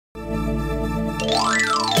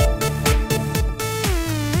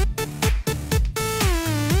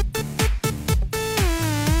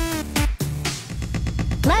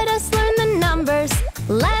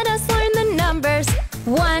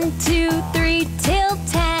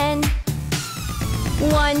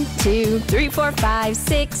3, 4, 5,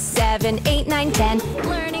 6, 7, 8, 9, 10.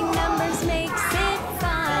 Learning numbers makes it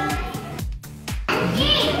fun. You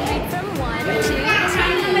can read from 1 to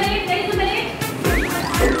 10.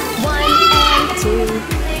 1 and 2.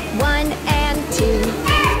 1 and 2.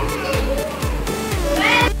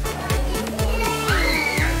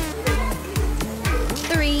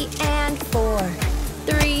 3 and 4.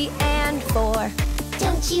 3 and 4.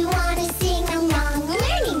 Don't you want to sing along?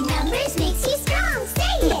 Learning numbers makes you strong.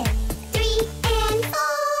 Say it. 3 and 4.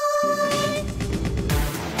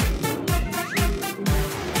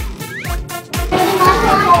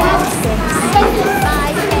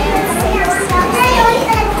 5 and 6.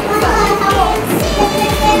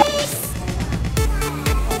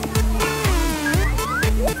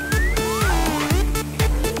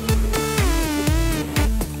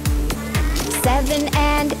 7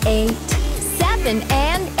 and 8. 7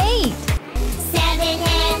 and 8. 7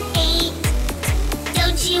 and 8.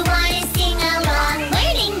 Don't you want to sing along?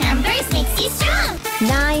 Learning numbers makes you strong.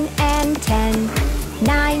 9 and 10.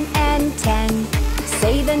 9 and 10.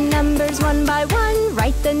 Say the numbers one by one.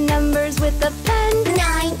 Write the numbers with the